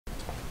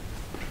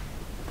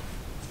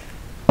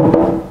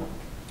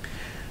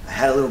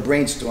had a little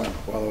brainstorm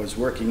while I was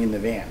working in the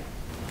van.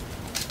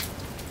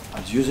 I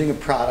was using a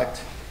product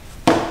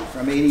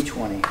from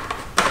 80/20.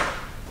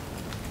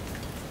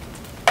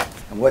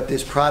 And what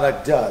this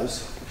product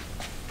does,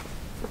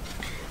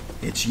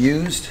 it's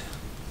used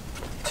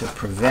to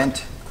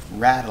prevent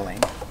rattling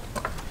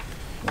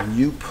when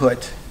you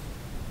put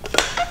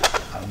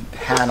a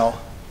panel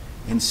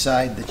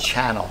inside the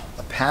channel,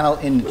 a panel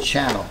in the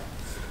channel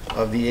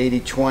of the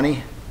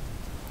 80/20.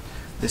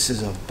 This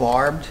is a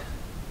barbed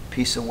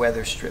piece of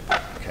weather strip,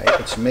 okay?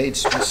 It's made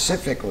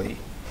specifically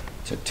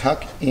to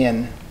tuck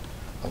in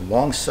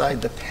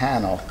alongside the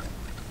panel,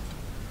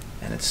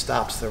 and it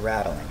stops the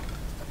rattling,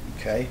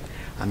 okay?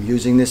 I'm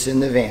using this in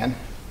the van.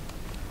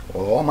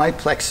 All my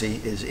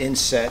plexi is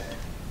inset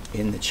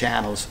in the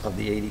channels of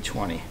the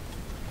 80/20.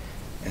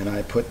 And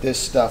I put this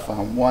stuff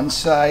on one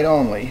side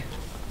only,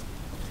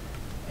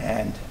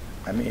 and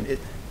I mean,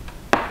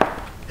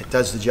 it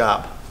does the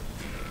job.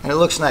 And it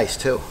looks nice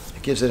too.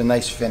 It gives it a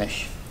nice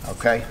finish,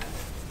 okay?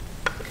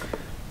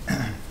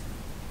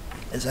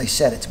 As I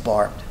said, it's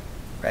barbed,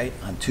 right?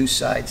 On two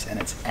sides, and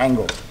it's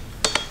angled.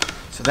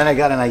 So then I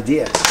got an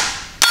idea.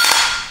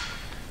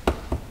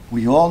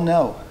 We all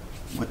know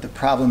what the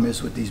problem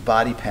is with these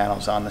body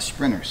panels on the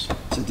Sprinters.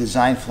 It's a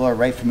design flaw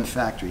right from the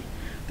factory.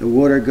 The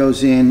water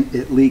goes in,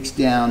 it leaks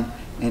down,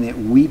 and it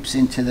weeps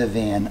into the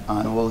van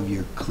on all of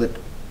your clip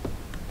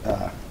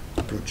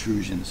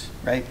protrusions,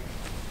 right?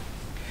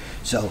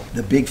 So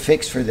the big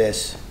fix for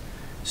this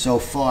so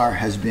far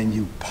has been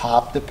you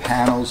pop the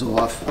panels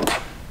off,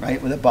 right,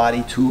 with a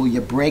body tool.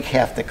 You break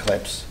half the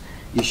clips,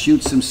 you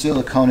shoot some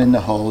silicone in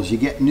the holes, you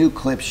get new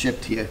clips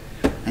shipped to you,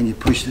 and you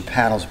push the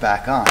panels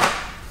back on.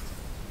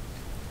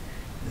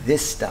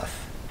 This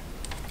stuff.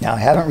 Now, I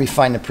haven't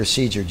refined the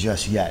procedure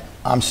just yet.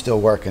 I'm still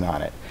working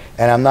on it.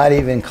 And I'm not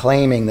even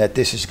claiming that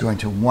this is going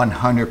to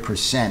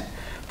 100%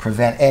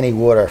 prevent any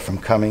water from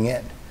coming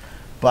in.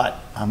 But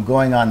I'm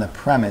going on the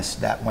premise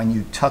that when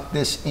you tuck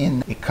this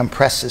in, it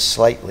compresses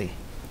slightly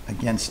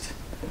against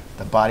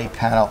the body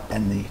panel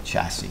and the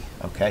chassis,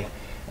 okay?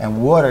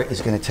 And water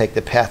is going to take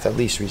the path of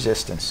least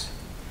resistance.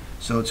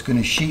 So it's going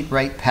to sheet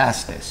right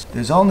past this.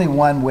 There's only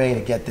one way to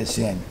get this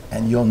in,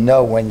 and you'll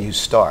know when you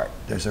start.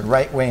 There's a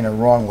right way and a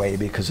wrong way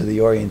because of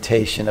the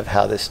orientation of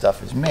how this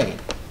stuff is made.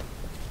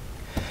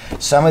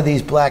 Some of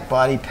these black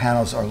body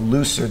panels are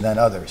looser than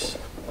others.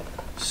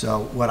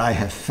 So what I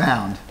have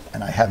found,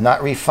 and I have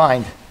not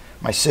refined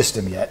my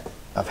system yet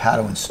of how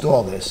to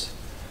install this,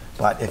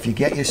 but if you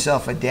get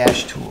yourself a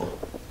dash tool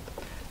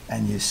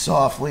and you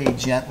softly,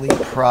 gently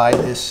pry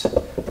this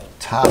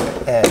top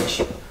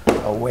edge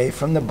away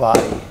from the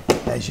body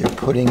as you're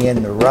putting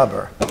in the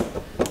rubber.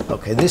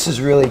 Okay, this is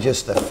really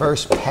just the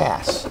first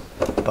pass,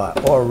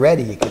 but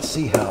already you can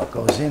see how it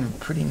goes in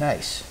pretty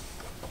nice,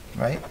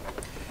 right?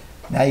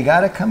 Now you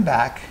got to come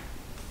back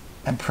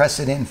and press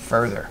it in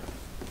further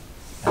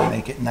and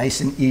make it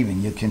nice and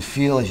even. You can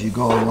feel as you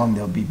go along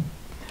there'll be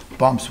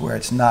bumps where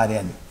it's not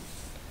in.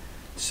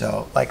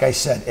 So like I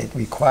said, it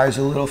requires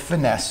a little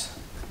finesse.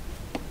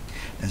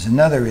 There's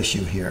another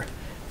issue here.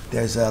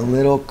 There's a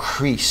little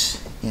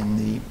crease in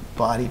the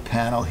body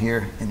panel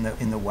here in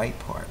the white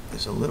part.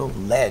 There's a little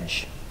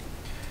ledge.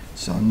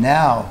 So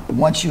now,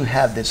 once you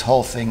have this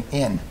whole thing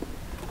in,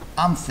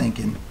 I'm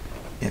thinking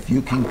if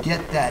you can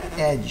get that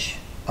edge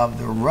of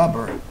the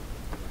rubber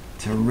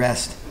to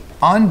rest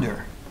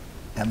under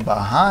and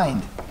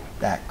behind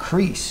that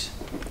crease,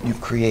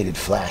 you've created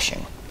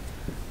flashing.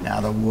 Now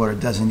the water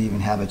doesn't even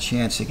have a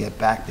chance to get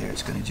back there.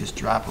 It's going to just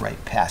drop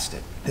right past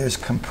it. There's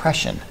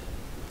compression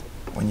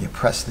when you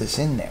press this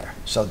in there.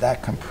 So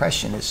that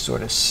compression is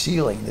sort of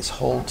sealing this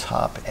whole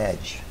top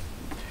edge.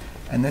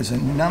 And there's a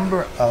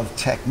number of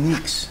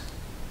techniques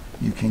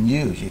you can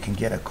use. You can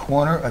get a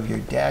corner of your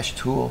dash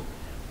tool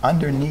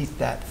underneath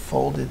that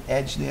folded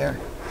edge there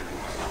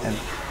and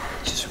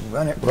just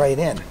run it right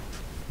in.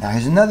 Now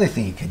here's another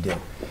thing you could do.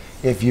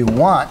 If you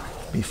want,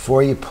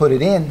 before you put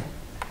it in,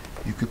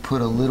 you could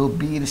put a little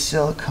bead of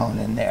silicone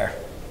in there,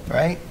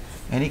 right?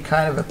 Any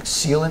kind of a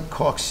sealant,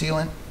 caulk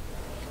sealant.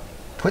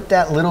 Put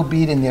that little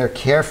bead in there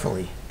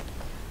carefully.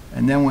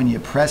 And then when you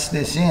press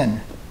this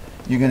in,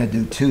 you're going to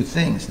do two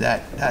things.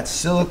 That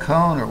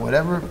silicone or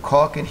whatever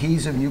caulk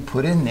adhesive you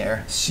put in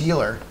there,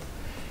 sealer,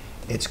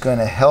 it's going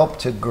to help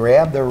to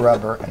grab the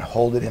rubber and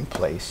hold it in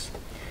place.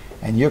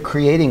 And you're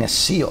creating a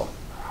seal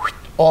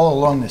all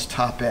along this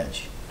top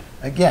edge.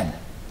 Again,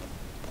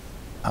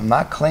 I'm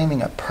not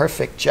claiming a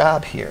perfect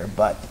job here,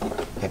 but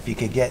if you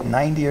could get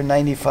 90 or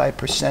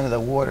 95% of the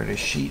water to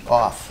sheet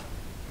off,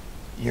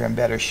 you're in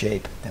better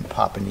shape than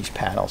popping these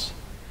panels.